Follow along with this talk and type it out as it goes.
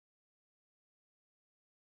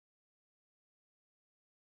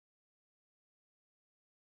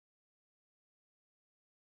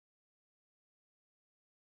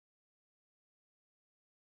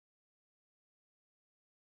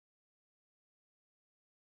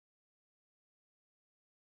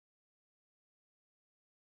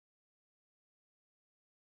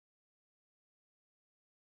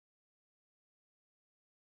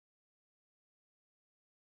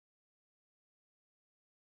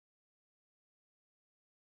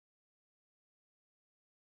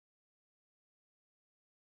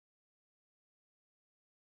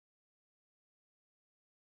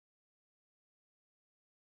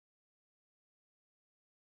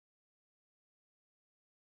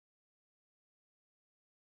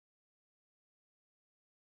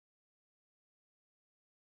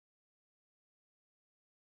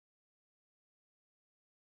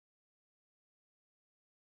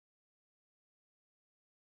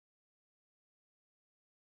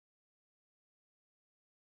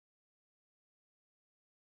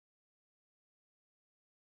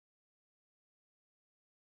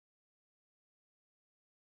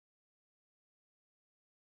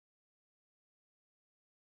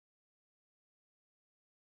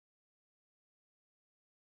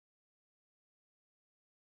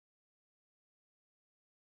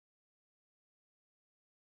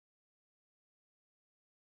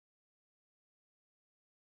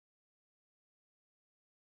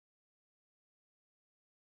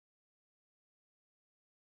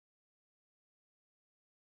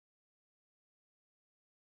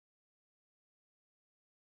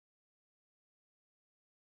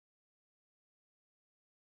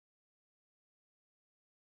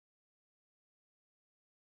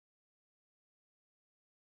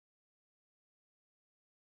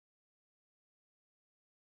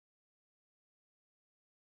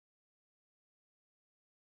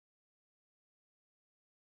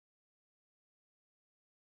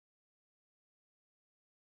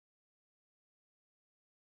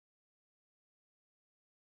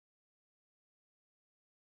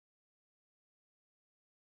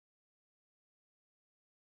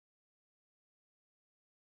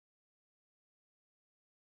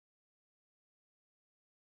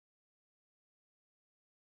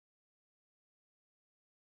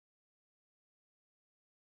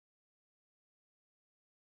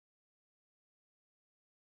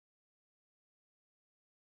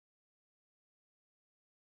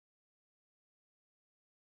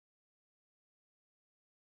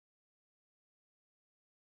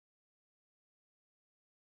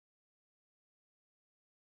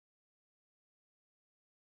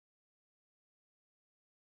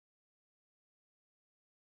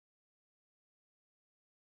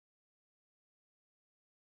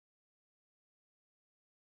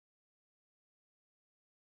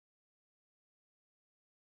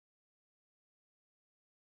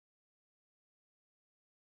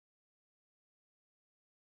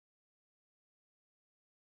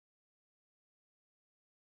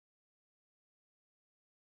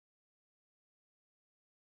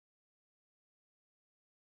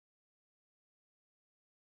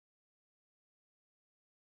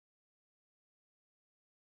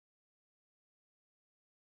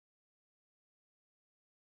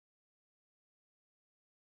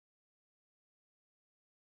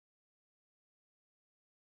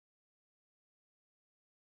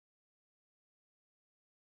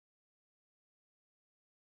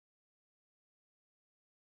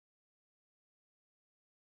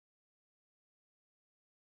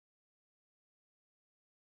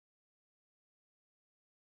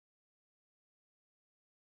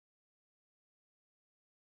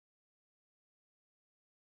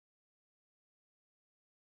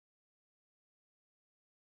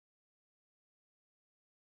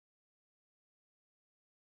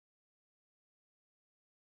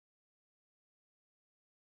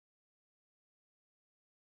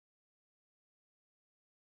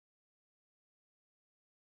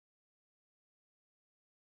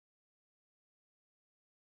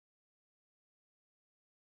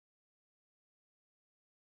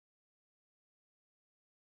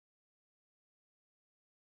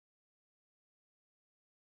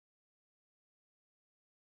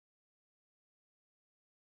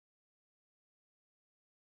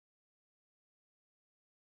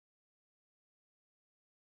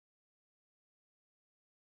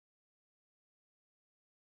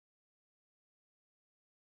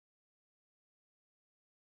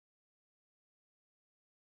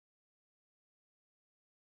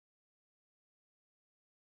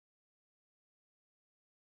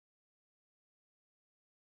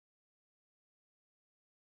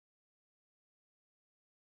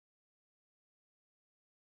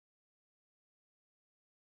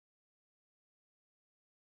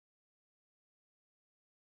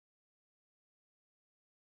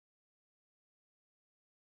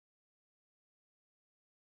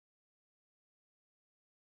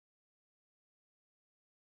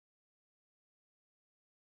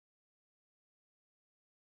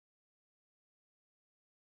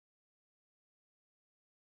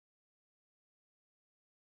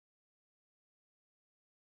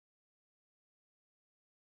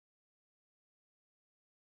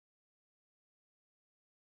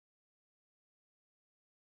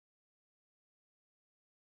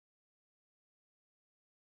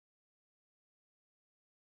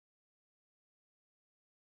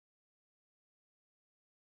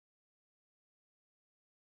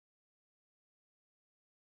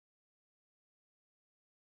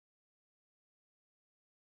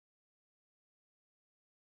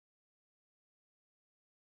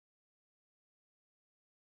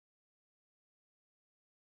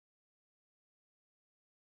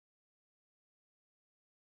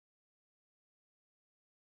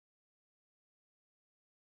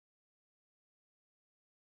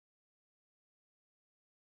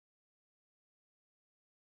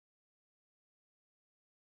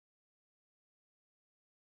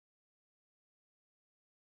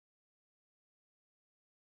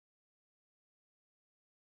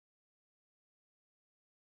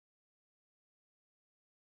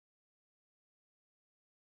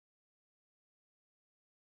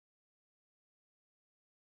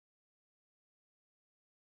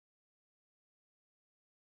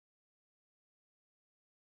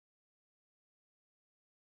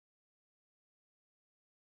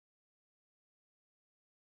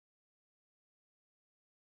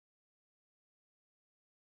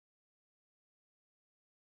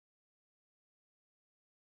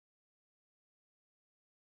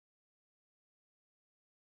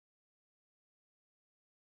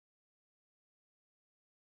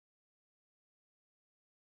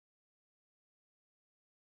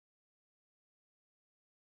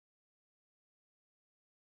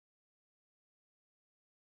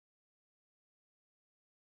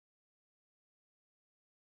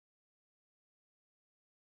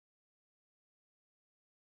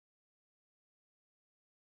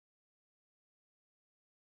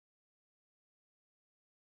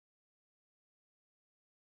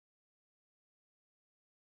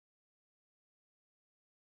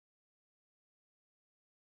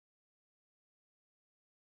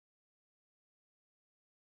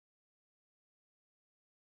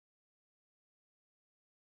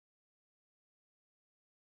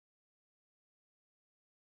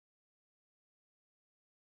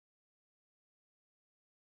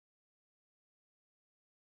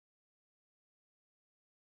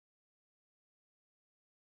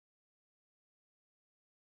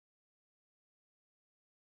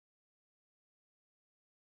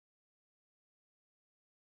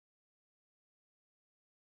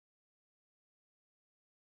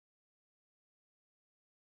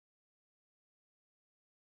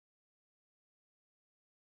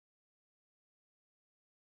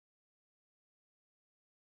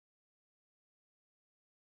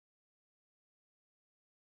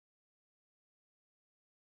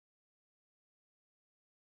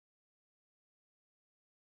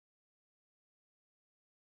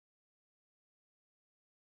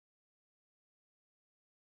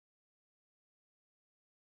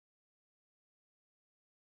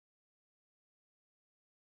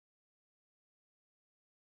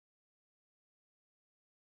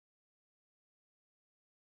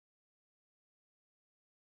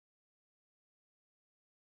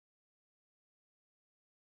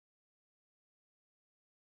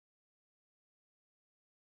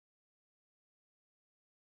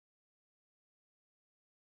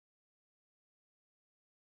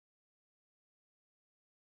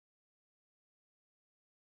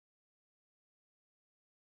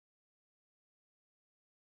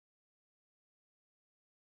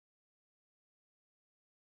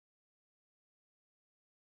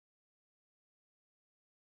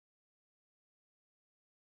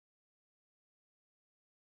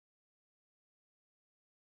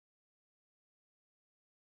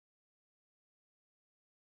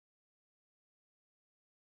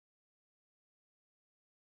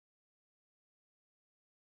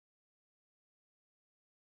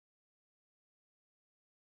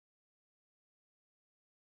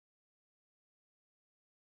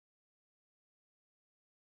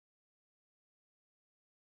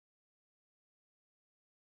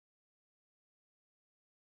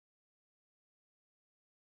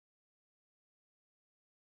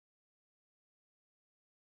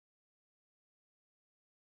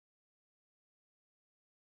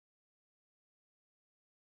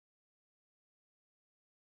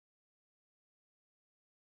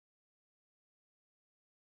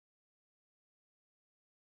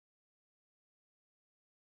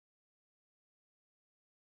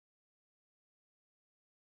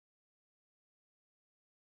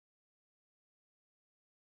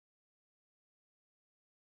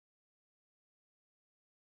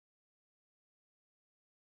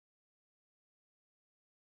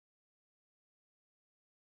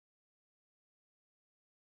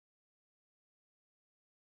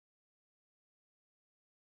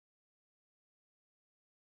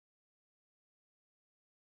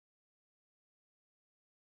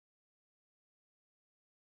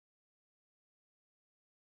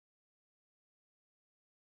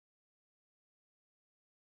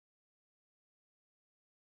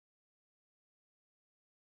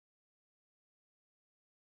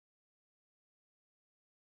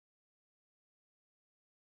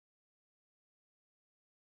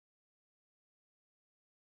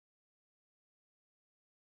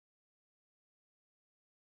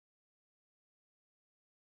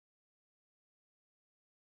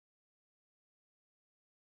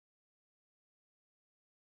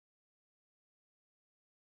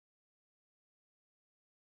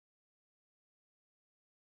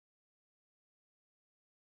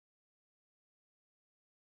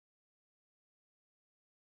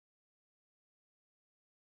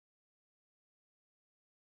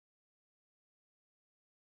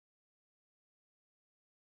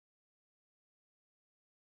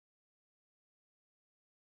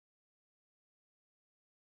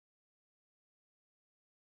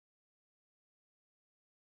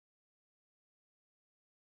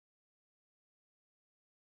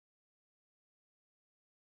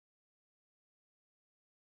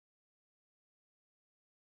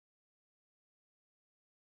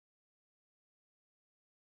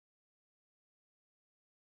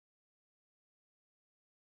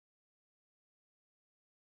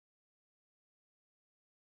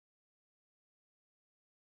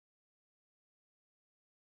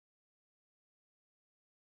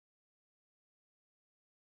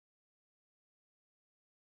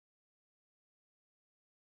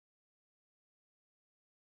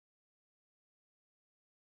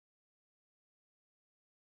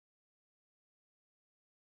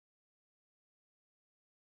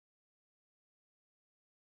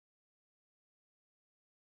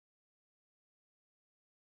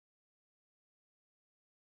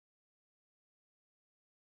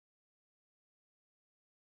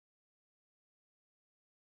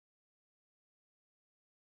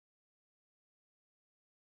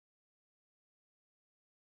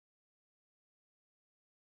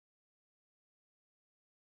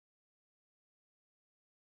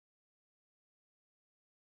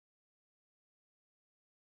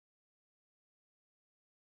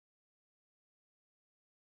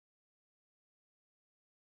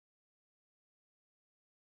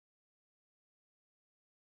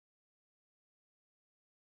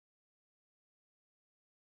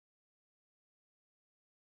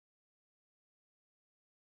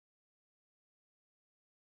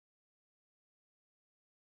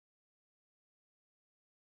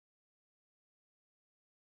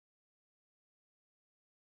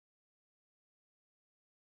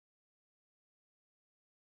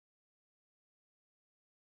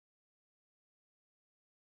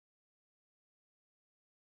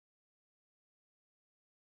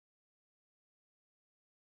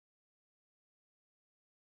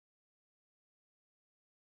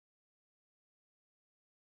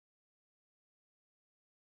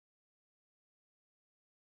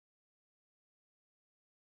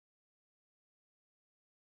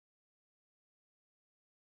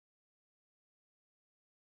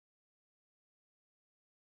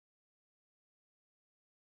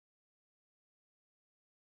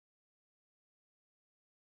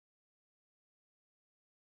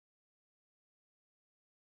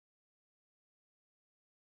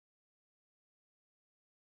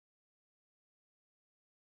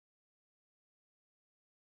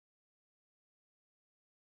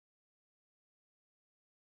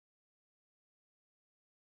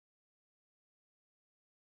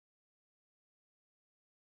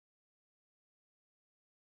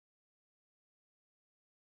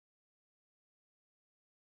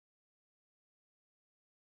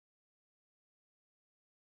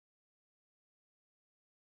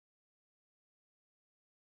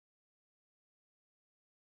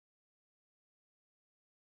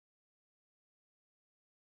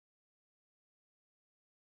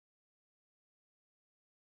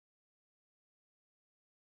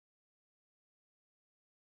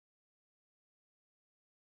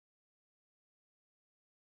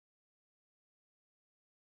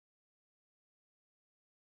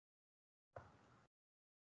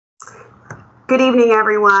Good evening,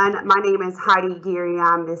 everyone. My name is Heidi Geary.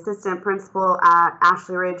 I'm the assistant principal at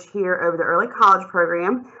Ashley Ridge here over the early college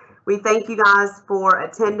program. We thank you guys for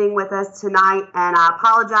attending with us tonight, and I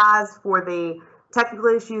apologize for the technical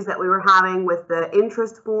issues that we were having with the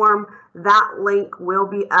interest form. That link will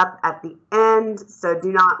be up at the end, so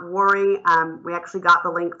do not worry. We actually got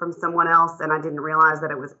the link from someone else, and I didn't realize that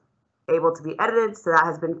it was able to be edited, so that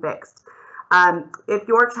has been fixed. If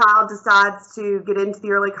your child decides to get into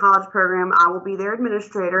the early college program, I will be their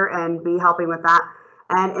administrator and be helping with that.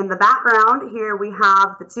 And in the background here, we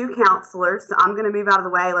have the two counselors. So I'm going to move out of the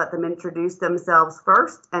way, let them introduce themselves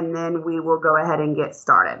first, and then we will go ahead and get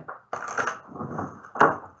started.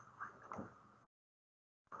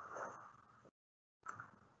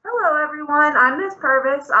 Hello, everyone. I'm Ms.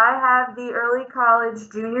 Purvis. I have the early college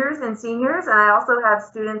juniors and seniors, and I also have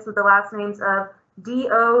students with the last names of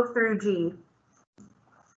D-O through G.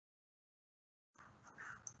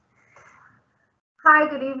 Hi,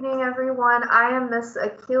 good evening, everyone. I am Miss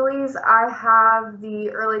Achilles. I have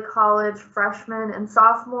the early college freshmen and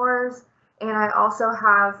sophomores, and I also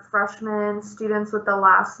have freshman students with the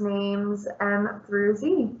last names M through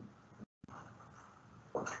Z.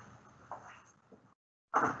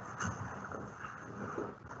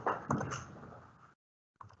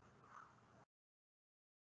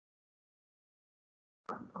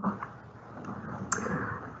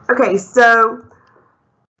 Okay, so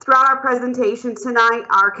throughout our presentation tonight,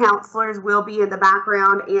 our counselors will be in the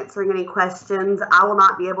background answering any questions. I will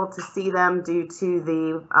not be able to see them due to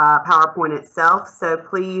the PowerPoint itself. So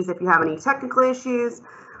please, if you have any technical issues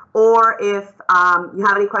or if you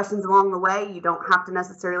have any questions along the way, you don't have to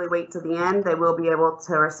necessarily wait till the end. They will be able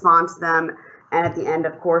to respond to them. And at the end,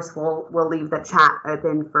 of course, we'll leave the chat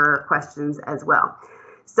open for questions as well.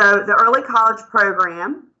 So the early college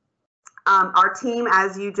program. Our team,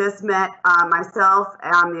 as you just met, myself,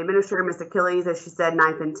 the administrator, Ms. Achilles, as she said,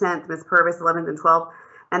 9th and 10th, Ms. Purvis, 11th and 12th,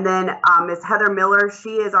 and then Ms. Heather Miller,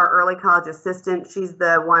 she is our early college assistant. She's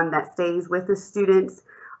the one that stays with the students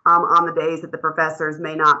on the days that the professors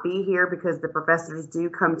may not be here, because the professors do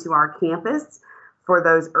come to our campus for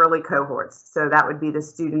those early cohorts. So that would be the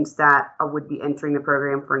students that would be entering the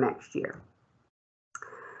program for next year.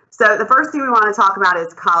 So the first thing we want to talk about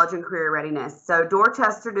is college and career readiness. So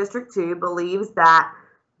Dorchester District 2 believes that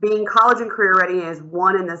being college and career ready is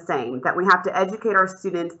one and the same, that we have to educate our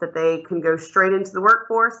students that they can go straight into the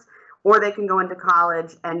workforce or they can go into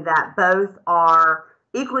college, and that both are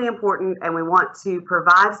equally important, and we want to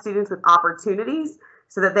provide students with opportunities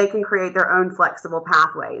so that they can create their own flexible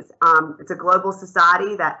pathways. It's a global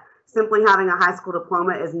society that simply having a high school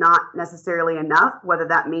diploma is not necessarily enough, whether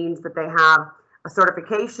that means that they have a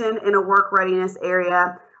certification in a work readiness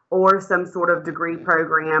area or some sort of degree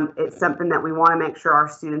program. It's something that we want to make sure our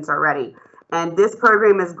students are ready. And this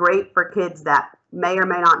program is great for kids that may or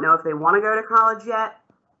may not know if they want to go to college yet.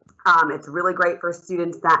 It's really great for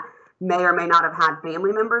students that may or may not have had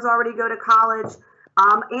family members already go to college.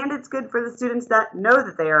 And it's good for the students that know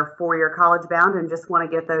that they are four-year college bound and just want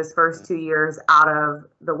to get those first 2 years out of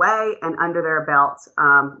the way and under their belt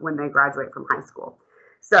when they graduate from high school.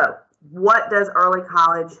 So what does early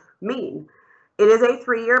college mean? It is a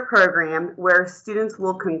 3-year program where students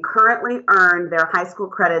will concurrently earn their high school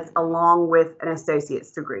credits along with an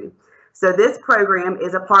associate's degree. So this program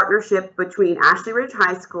is a partnership between Ashley Ridge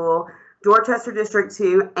High School, Dorchester District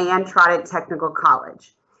 2, and Trident Technical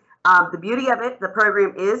College. The beauty of it, the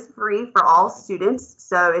program is free for all students,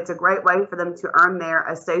 so it's a great way for them to earn their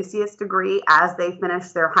associate's degree as they finish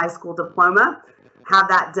their high school diploma. Have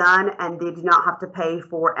that done, and they do not have to pay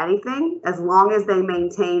for anything as long as they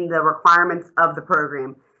maintain the requirements of the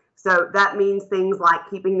program. So that means things like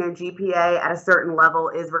keeping their GPA at a certain level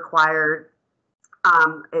is required.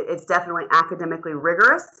 It's definitely academically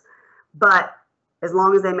rigorous, but as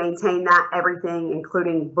long as they maintain that, everything,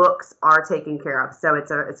 including books, are taken care of. So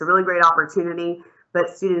it's a really great opportunity,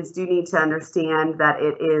 but students do need to understand that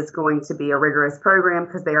it is going to be a rigorous program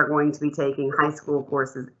because they are going to be taking high school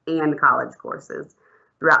courses and college courses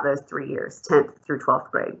throughout those 3 years, 10th through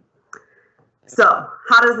 12th grade. So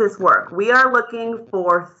how does this work? We are looking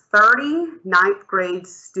for 30 ninth grade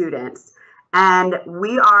students, and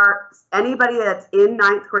anybody that's in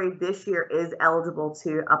ninth grade this year is eligible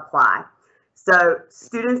to apply. So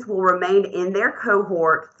students will remain in their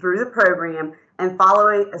cohort through the program and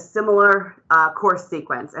following a similar course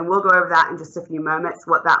sequence. And we'll go over that in just a few moments,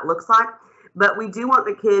 what that looks like. But we do want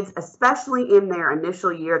the kids, especially in their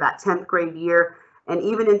initial year, that 10th grade year, and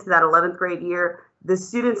even into that 11th grade year, the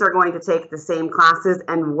students are going to take the same classes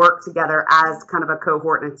and work together as kind of a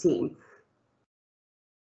cohort and a team.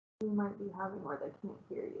 You might be having where they can't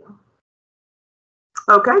hear you.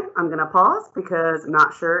 Okay, I'm going to pause because I'm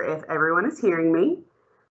not sure if everyone is hearing me.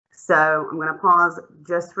 So I'm going to pause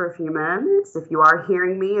just for a few minutes. If you are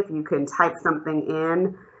hearing me, if you can type something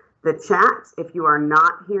in the chat. If you are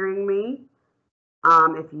not hearing me,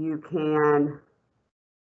 if you can,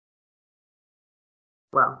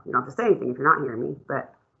 well, you don't have to say anything if you're not hearing me,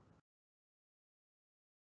 but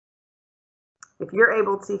if you're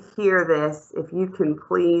able to hear this, if you can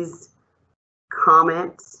please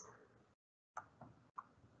comment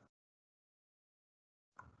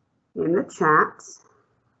in the chat.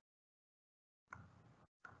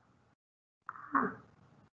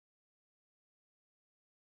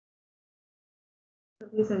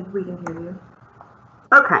 You said we can hear you.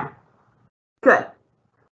 Okay, good.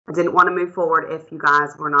 I didn't want to move forward if you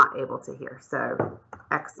guys were not able to hear, so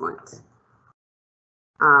excellent.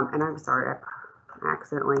 And I'm sorry, I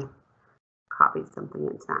accidentally copied something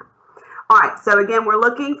into that. All right, so again, we're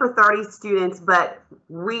looking for 30 students, but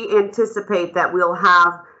we anticipate that we'll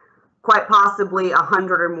have quite possibly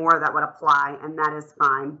 100 or more that would apply, and that is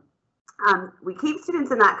fine. We keep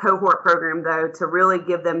students in that cohort program, though, to really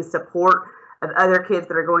give them support of other kids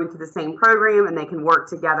that are going through the same program, and they can work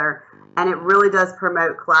together. And it really does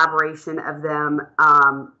promote collaboration of them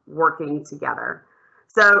working together.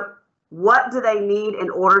 So what do they need in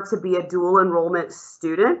order to be a dual enrollment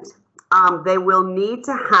student? They will need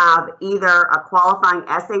to have either a qualifying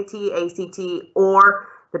SAT, ACT, or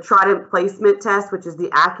the Trident Placement Test, which is the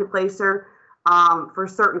Accuplacer, for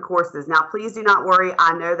certain courses. Now, please do not worry.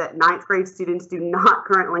 I know that 9th grade students do not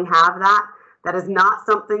currently have that. That is not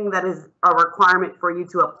something that is a requirement for you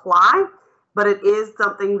to apply, but it is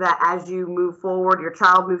something that as you move forward, your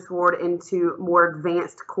child moves forward into more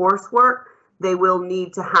advanced coursework, they will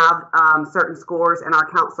need to have certain scores, and our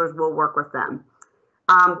counselors will work with them.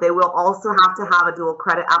 They will also have to have a dual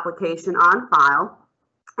credit application on file.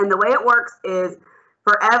 And the way it works is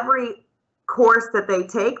for every course that they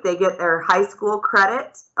take, they get their high school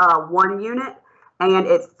credit, 1 unit, and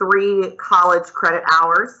it's 3 college credit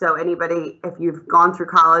hours. So anybody, if you've gone through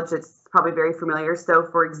college, it's probably very familiar. So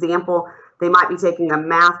for example, they might be taking a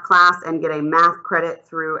math class and get a math credit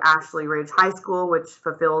through Ashley Ridge High School, which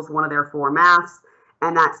fulfills one of their 4 maths,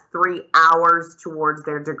 and that's 3 hours towards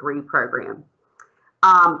their degree program.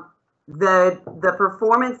 The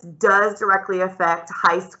performance does directly affect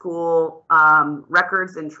high school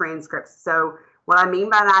records and transcripts. So what I mean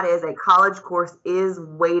by that is a college course is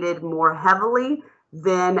weighted more heavily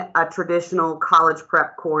than a traditional college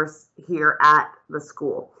prep course here at the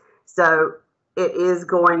school. So it is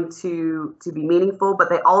going to be meaningful, but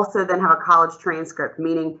they also then have a college transcript,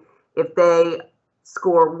 meaning if they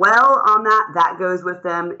score well on that, that goes with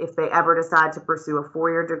them if they ever decide to pursue a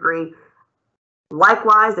 4-year degree.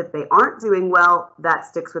 Likewise, if they aren't doing well, that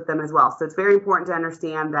sticks with them as well. So it's very important to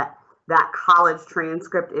understand that that college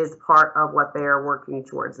transcript is part of what they are working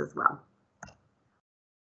towards as well.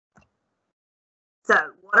 So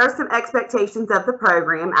what are some expectations of the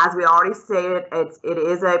program? As we already stated, it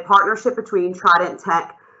is a partnership between Trident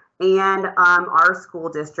Tech and our school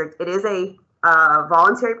district. It is a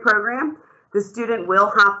voluntary program. The student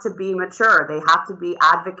will have to be mature. They have to be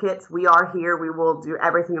advocates. We are here. We will do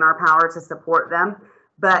everything in our power to support them,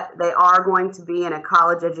 but they are going to be in a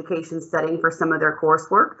college education setting for some of their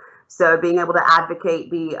coursework. So being able to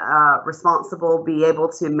advocate, be responsible, be able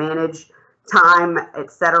to manage time,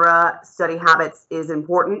 etc., study habits is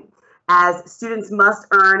important, as students must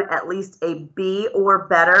earn at least a B or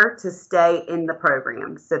better to stay in the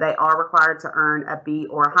program. So they are required to earn a B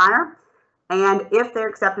or higher. And if they're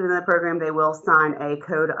accepted in the program, they will sign a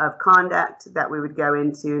code of conduct that we would go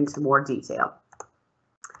into more detail.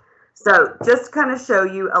 So just to kind of show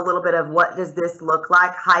you a little bit of what does this look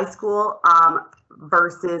like, high school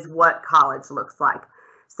versus what college looks like.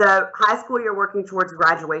 So high school, you're working towards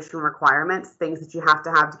graduation requirements, things that you have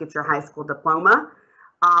to get your high school diploma,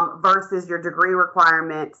 versus your degree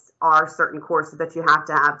requirements are certain courses that you have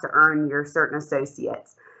to earn your certain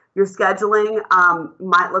associates. Your scheduling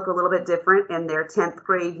might look a little bit different. In their 10th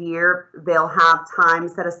grade year, they'll have time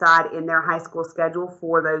set aside in their high school schedule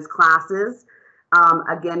for those classes.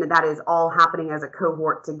 Again, that is all happening as a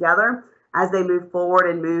cohort together. As they move forward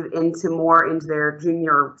and move into their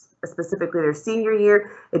junior, specifically their senior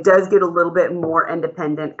year, it does get a little bit more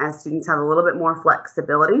independent as students have a little bit more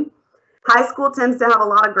flexibility. High school tends to have a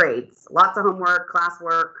lot of grades, lots of homework,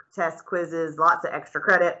 classwork, tests, quizzes, lots of extra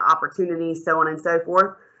credit, opportunities, so on and so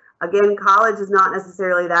forth. Again, college is not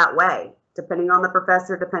necessarily that way, depending on the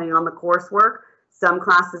professor, depending on the coursework. Some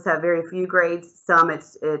classes have very few grades, some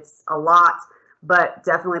it's a lot, but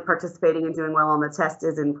definitely participating and doing well on the test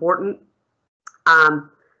is important.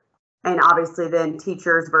 And obviously then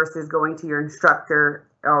teachers versus going to your instructor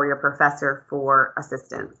or your professor for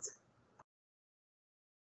assistance.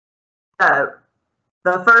 So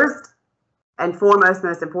the first and foremost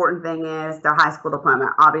most important thing is their high school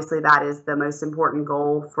diploma. Obviously that is the most important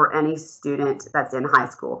goal for any student that's in high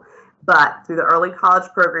school. But through the early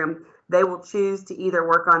college program, they will choose to either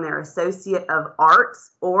work on their Associate of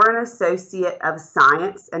Arts or an Associate of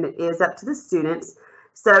Science, and it is up to the students.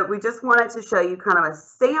 So we just wanted to show you kind of a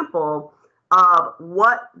sample of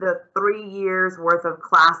what the 3 years worth of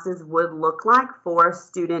classes would look like for a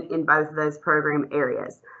student in both of those program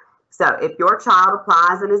areas. So if your child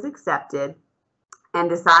applies and is accepted and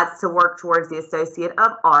decides to work towards the Associate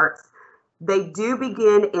of Arts, they do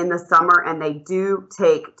begin in the summer and they do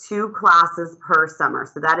take 2 classes per summer.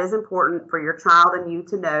 So that is important for your child and you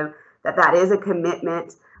to know that that is a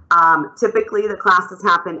commitment. Typically the classes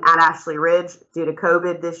happen at Ashley Ridge. Due to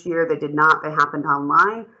COVID this year, they did not, they happened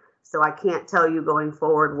online. So I can't tell you going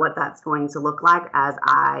forward what that's going to look like, as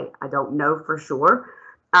I don't know for sure.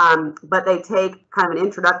 But they take kind of an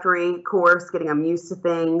introductory course, getting them used to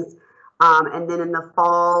things. And then in the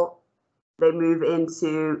fall, they move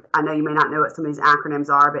into, I know you may not know what some of these acronyms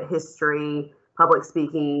are, but history, public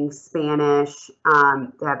speaking, Spanish,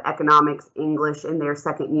 they have economics, English in their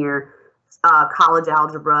second year, college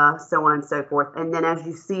algebra, so on and so forth. And then as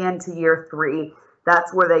you see into year 3,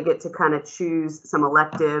 that's where they get to kind of choose some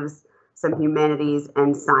electives, some humanities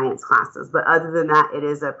and science classes. But other than that, it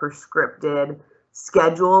is a prescripted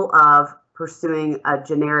schedule of pursuing a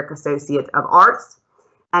generic Associate of Arts.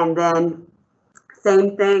 And then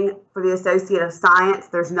same thing for the Associate of Science.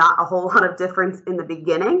 There's not a whole lot of difference in the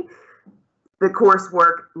beginning. The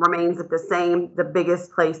coursework remains the same. The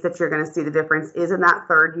biggest place that you're going to see the difference is in that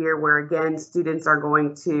 3rd year, where again, students are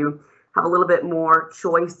going to have a little bit more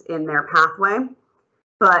choice in their pathway.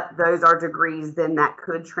 But those are degrees then that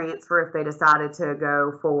could transfer if they decided to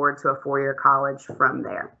go forward to a 4-year college from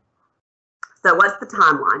there. So what's the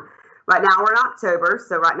timeline? Right now we're in October,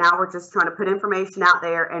 so right now we're just trying to put information out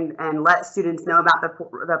there and let students know about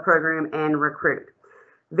the program and recruit.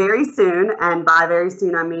 Very soon, and by very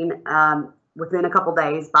soon I mean within a couple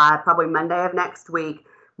days, by probably Monday of next week,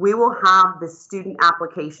 we will have the student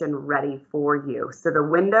application ready for you. So the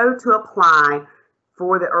window to apply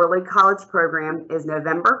for the early college program is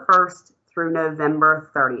November 1st through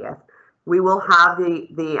November 30th. We will have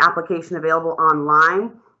the application available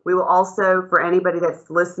online. We will also, for anybody that's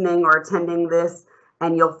listening or attending this,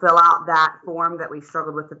 and you'll fill out that form that we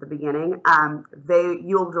struggled with at the beginning,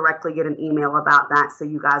 you'll directly get an email about that, so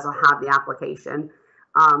you guys will have the application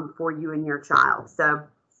for you and your child. So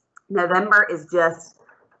November is just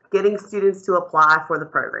getting students to apply for the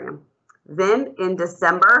program. Then in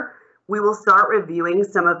December, we will start reviewing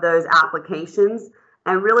some of those applications,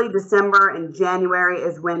 and really December and January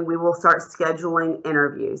is when we will start scheduling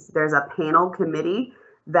interviews. There's a panel committee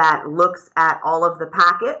that looks at all of the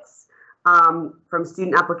packets from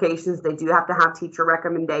student applications. They do have to have teacher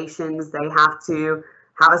recommendations. They have to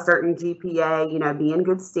have a certain GPA, you know, be in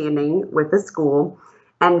good standing with the school.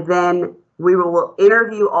 And then we will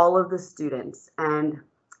interview all of the students. And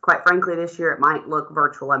quite frankly, this year it might look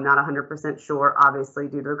virtual. I'm not 100% sure, obviously,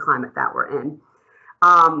 due to the climate that we're in.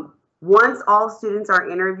 Once all students are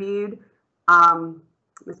interviewed,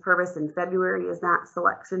 Ms. Purvis, in February, is that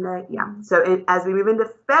selection day? Yeah. So as we move into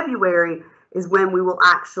February is when we will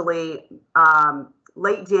actually,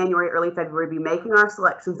 late January, early February, be making our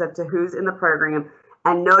selections as to who's in the program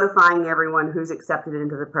and notifying everyone who's accepted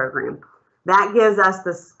into the program. That gives us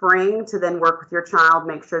the spring to then work with your child,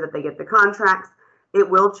 make sure that they get the contracts. It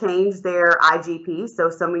will change their IGP. So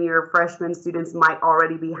some of your freshman students might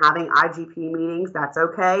already be having IGP meetings. That's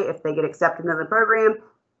okay. If they get accepted into the program,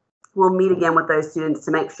 we'll meet again with those students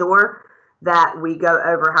to make sure that we go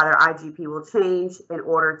over how their IGP will change in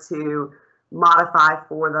order to modify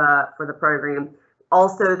for the program.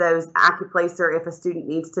 Also, those AccuPlacer, if a student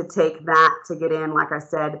needs to take that to get in, like I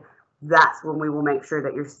said, that's when we will make sure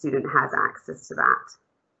that your student has access to that.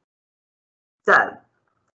 So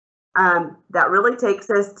that really takes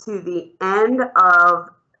us to the end of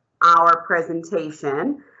our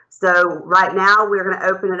presentation. So right now we're going to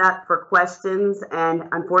open it up for questions, and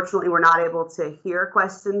unfortunately we're not able to hear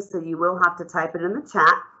questions, so you will have to type it in the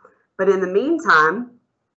chat. But in the meantime,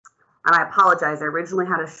 and I apologize, I originally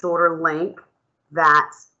had a shorter link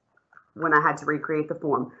that when I had to recreate the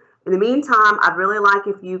form. In the meantime, I'd really like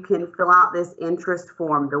if you can fill out this interest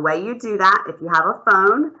form. The way you do that, if you have a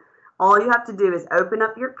phone, all you have to do is open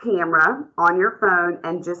up your camera on your phone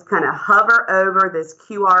and just kind of hover over this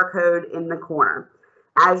QR code in the corner.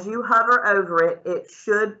 As you hover over it, it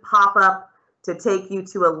should pop up to take you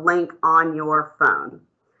to a link on your phone.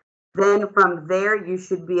 Then from there, you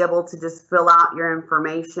should be able to just fill out your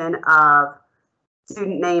information of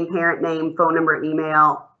student name, parent name, phone number,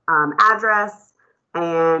 email, address,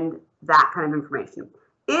 and that kind of information.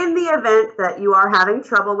 In the event that you are having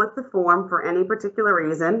trouble with the form for any particular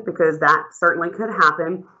reason, because that certainly could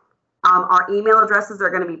happen, our email addresses are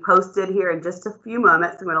going to be posted here in just a few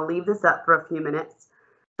moments. I'm going to leave this up for a few minutes,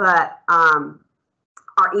 but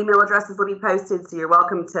our email addresses will be posted, so you're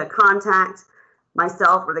welcome to contact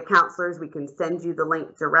myself or the counselors. We can send you the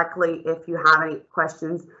link directly if you have any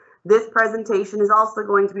questions. This presentation is also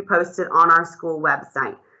going to be posted on our school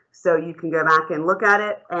website, so you can go back and look at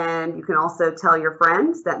it, and you can also tell your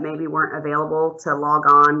friends that maybe weren't available to log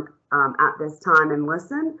on at this time and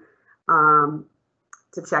listen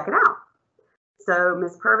to check it out. So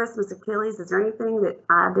Ms. Purvis, Ms. Achilles, is there anything that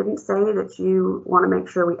I didn't say that you want to make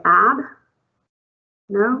sure we add?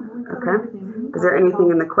 No? Okay. Is there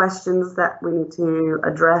anything in the questions that we need to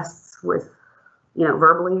address with,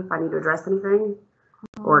 verbally, if I need to address anything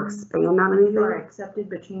or expand on anything? If you are accepted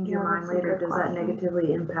but change your mind later, does that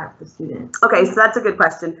negatively impact the student? Okay, so that's a good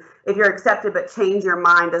question. If you're accepted but change your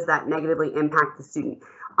mind, does that negatively impact the student?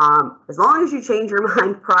 As long as you change your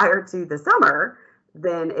mind prior to the summer,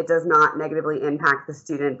 then it does not negatively impact the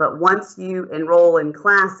student. But once you enroll in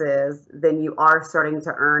classes, then you are starting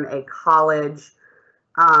to earn a college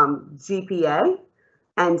GPA,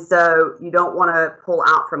 and so you don't want to pull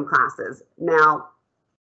out from classes. Now,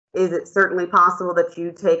 is it certainly possible that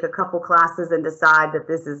you take a couple classes and decide that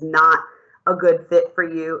this is not a good fit for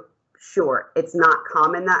you? Sure, it's not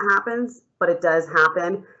common that happens, but it does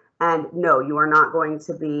happen. And no, you are not going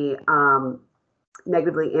to be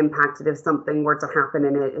negatively impacted if something were to happen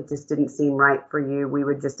and it just didn't seem right for you. We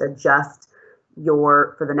would just adjust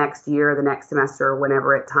for the next year, the next semester,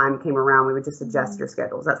 whenever time came around, we would just adjust your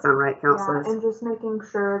schedule. Does that sound right, counselors? Yeah, and just making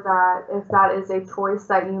sure that if that is a choice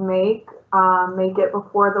that you make it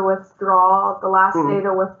before the withdrawal, the last day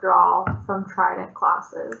to withdraw from Trident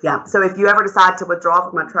classes. Yeah, so if you ever decide to withdraw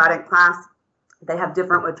from a Trident class, they have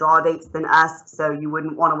different withdrawal dates than us, so you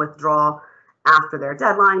wouldn't want to withdraw after their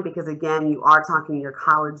deadline because, again, you are talking your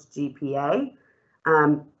college GPA.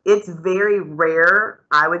 It's very rare,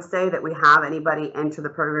 I would say, that we have anybody enter the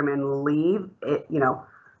program and leave. It,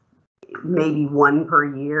 maybe one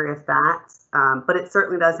per year, if that. But it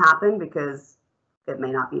certainly does happen because it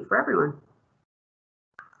may not be for everyone.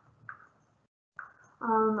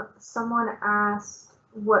 Someone asked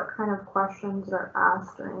what kind of questions are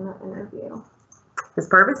asked during the interview. Ms.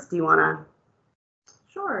 Purvis, do you want to?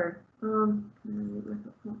 Sure.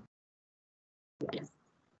 Yes.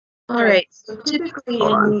 All right, so typically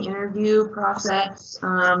in the interview process,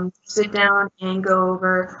 sit down and go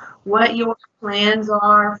over what your plans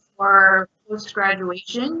are for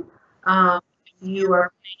post-graduation. If you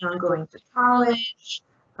are planning on going to college,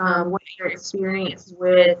 what your experience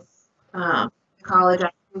with the college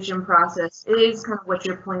application process is, kind of what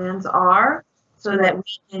your plans are, so that we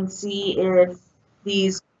can see if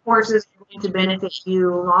these courses are going to benefit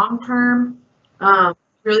you long-term.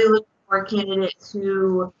 Really look for candidates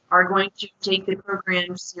who are going to take the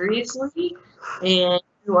program seriously and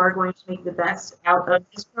who are going to make the best out of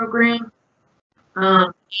this program.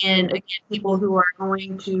 And again, people who are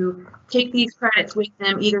going to take these credits with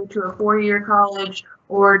them either to a four-year college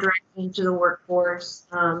or directly into the workforce.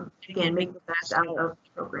 Again, make the best out of the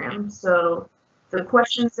program. So the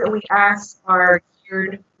questions that we ask are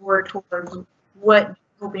geared more towards what you're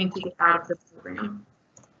hoping to get out of the program.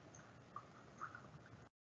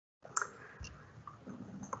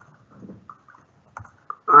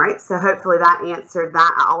 All right, so hopefully that answered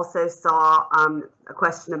that. I also saw a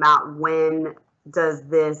question about when does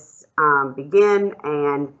this begin,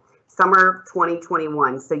 and summer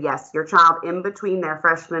 2021. So yes, your child in between their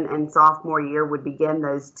freshman and sophomore year would begin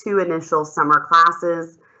those two initial summer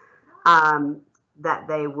classes that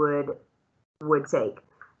they would take.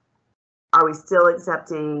 Are we still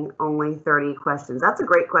accepting only 30 questions? That's a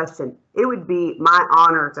great question. It would be my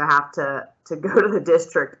honor to have to go to the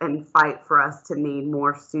district and fight for us to need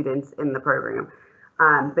more students in the program.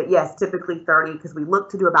 But yes, typically 30, because we look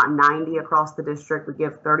to do about 90 across the district. We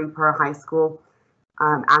give 30 per high school.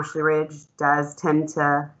 Ashley Ridge does tend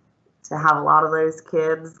to have a lot of those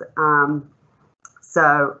kids.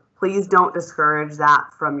 So please don't discourage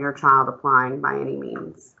that from your child applying by any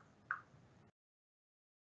means.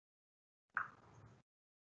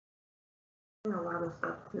 A lot of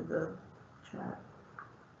stuff to the chat.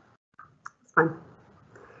 It's fine.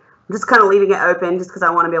 I'm just kind of leaving it open just because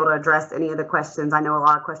I want to be able to address any of the questions. I know a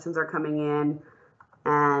lot of questions are coming in,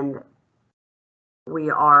 and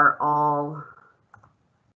we are all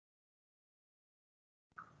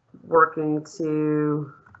working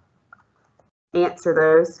to answer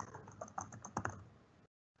those.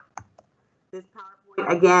 This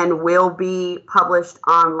PowerPoint, again, will be published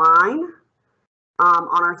online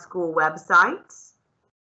on our school website.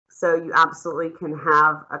 So you absolutely can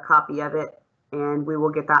have a copy of it, and we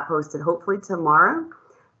will get that posted hopefully tomorrow.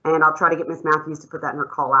 And I'll try to get Ms. Matthews to put that in her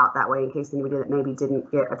call out that way in case anybody that maybe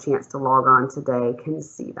didn't get a chance to log on today can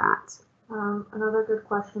see that. Another good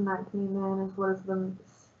question that came in is, what is the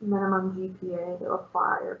minimum GPA to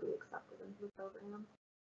apply or be accepted into the program?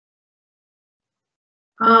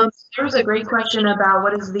 There was a great question about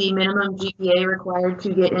what is the minimum GPA required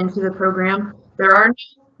to get into the program. There are no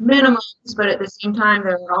minimums, but at the same time,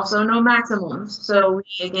 there are also no maximums. So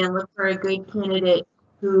we, again, look for a good candidate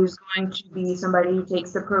who's going to be somebody who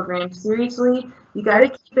takes the program seriously. You got to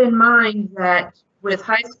keep in mind that with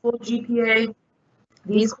high school GPA,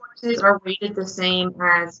 these courses are weighted the same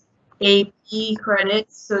as AP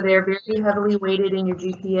credits, so they're very heavily weighted in your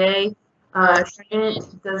GPA.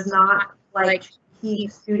 Trident does not like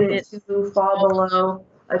keep students who fall below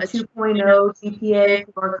a 2.0 GPA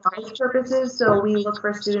for college purposes, so we look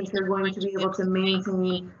for students who are going to be able to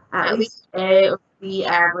maintain at least A or B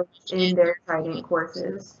average in their Trident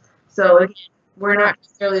courses. So again, we're not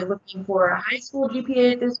necessarily looking for a high school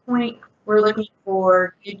GPA at this point. We're looking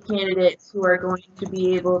for good candidates who are going to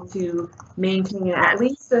be able to maintain at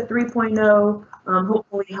least a 3.0,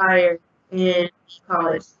 hopefully higher in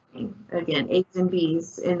college. Again, A's and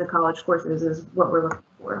B's in the college courses is what we're looking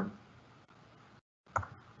for.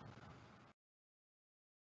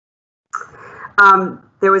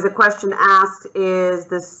 There was a question asked, is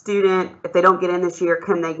the student, if they don't get in this year,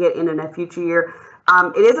 can they get in a future year?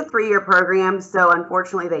 It is a 3-year program, so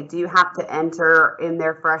unfortunately they do have to enter in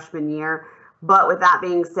their freshman year. But with that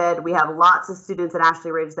being said, we have lots of students at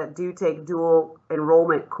Ashley Ridge that do take dual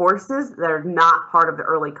enrollment courses that are not part of the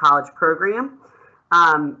early college program.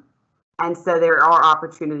 And so there are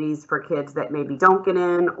opportunities for kids that maybe don't get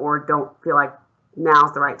in or don't feel like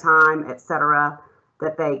now's the right time, etc.,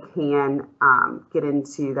 that they can get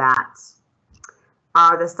into that.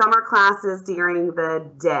 Are the summer classes during the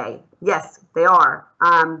day? Yes, they are.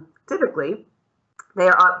 Typically, they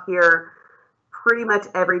are up here pretty much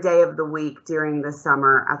every day of the week during the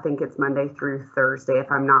summer. I think it's Monday through Thursday,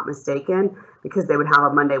 if I'm not mistaken, because they would have a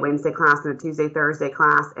Monday, Wednesday class and a Tuesday, Thursday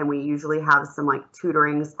class, and we usually have some like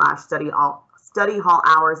tutoring / study hall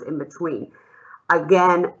hours in between.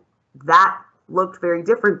 Again, that looked very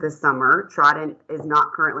different this summer. Trident is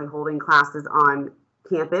not currently holding classes on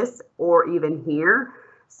campus or even here,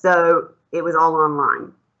 so it was all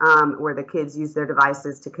online, where the kids use their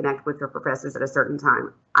devices to connect with their professors at a certain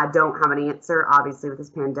time. I don't have an answer. Obviously, with this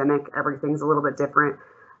pandemic, everything's a little bit different.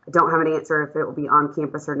 I don't have an answer if it will be on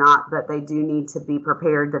campus or not, but they do need to be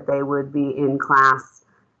prepared that they would be in class.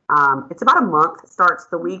 It's about a month. It starts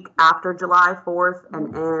the week after July 4th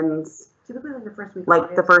and ends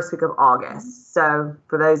the first week of August. So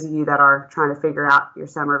for those of you that are trying to figure out your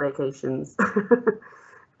summer vacations,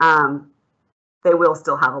 they will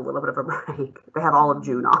still have a little bit of a break. They have all of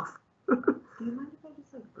June off. Do you mind if I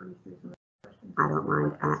just like breeze through some questions? I don't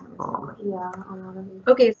mind at all. Yeah, a lot of these.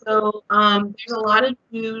 Okay, so there's a lot of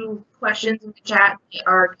new questions in the chat that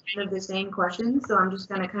are kind of the same questions, so I'm just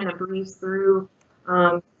going to kind of breeze through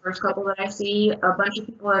the first couple that I see. A bunch of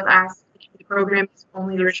people have asked if the program is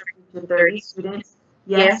only restricted to 30 students.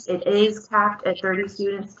 Yes, it is capped at 30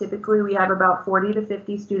 students. Typically, we have about 40 to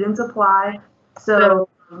 50 students apply, so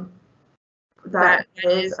that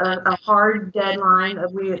is a hard deadline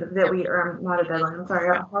of not a deadline, I'm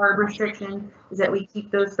sorry, a hard restriction is that we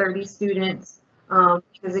keep those 30 students,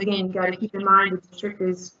 because again, you got to keep in mind the district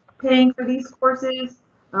is paying for these courses,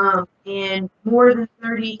 and more than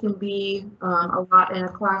 30 can be a lot in a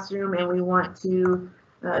classroom, and we want to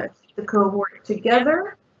keep the cohort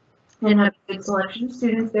together and have a good selection of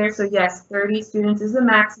students there. So yes, 30 students is the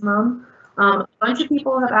maximum. A bunch of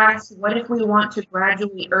people have asked, what if we want to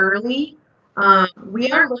graduate early?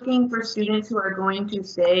 We are looking for students who are going to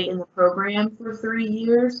stay in the program for 3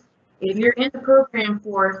 years. If you're in the program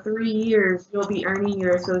for 3 years, you'll be earning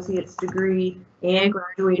your associate's degree and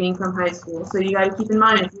graduating from high school. So you got to keep in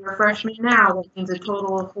mind, if you're a freshman now, that means a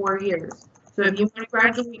total of 4 years. So if you want to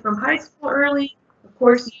graduate from high school early, of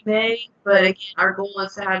course you may, but again, our goal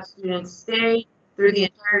is to have students stay through the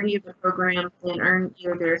entirety of the program and earn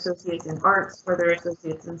either their associates in arts or their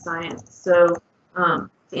associates in science. So to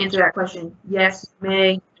answer that question, yes, you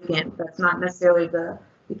may. Again, that's not necessarily the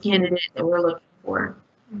candidate that we're looking for.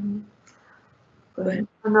 Mm-hmm. Go ahead.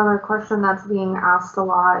 Another question that's being asked a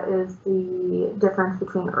lot is the difference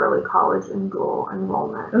between early college and dual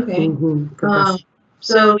enrollment. Okay.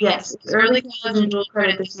 So yes, early college and dual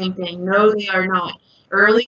credit the same thing. No, they are not. Early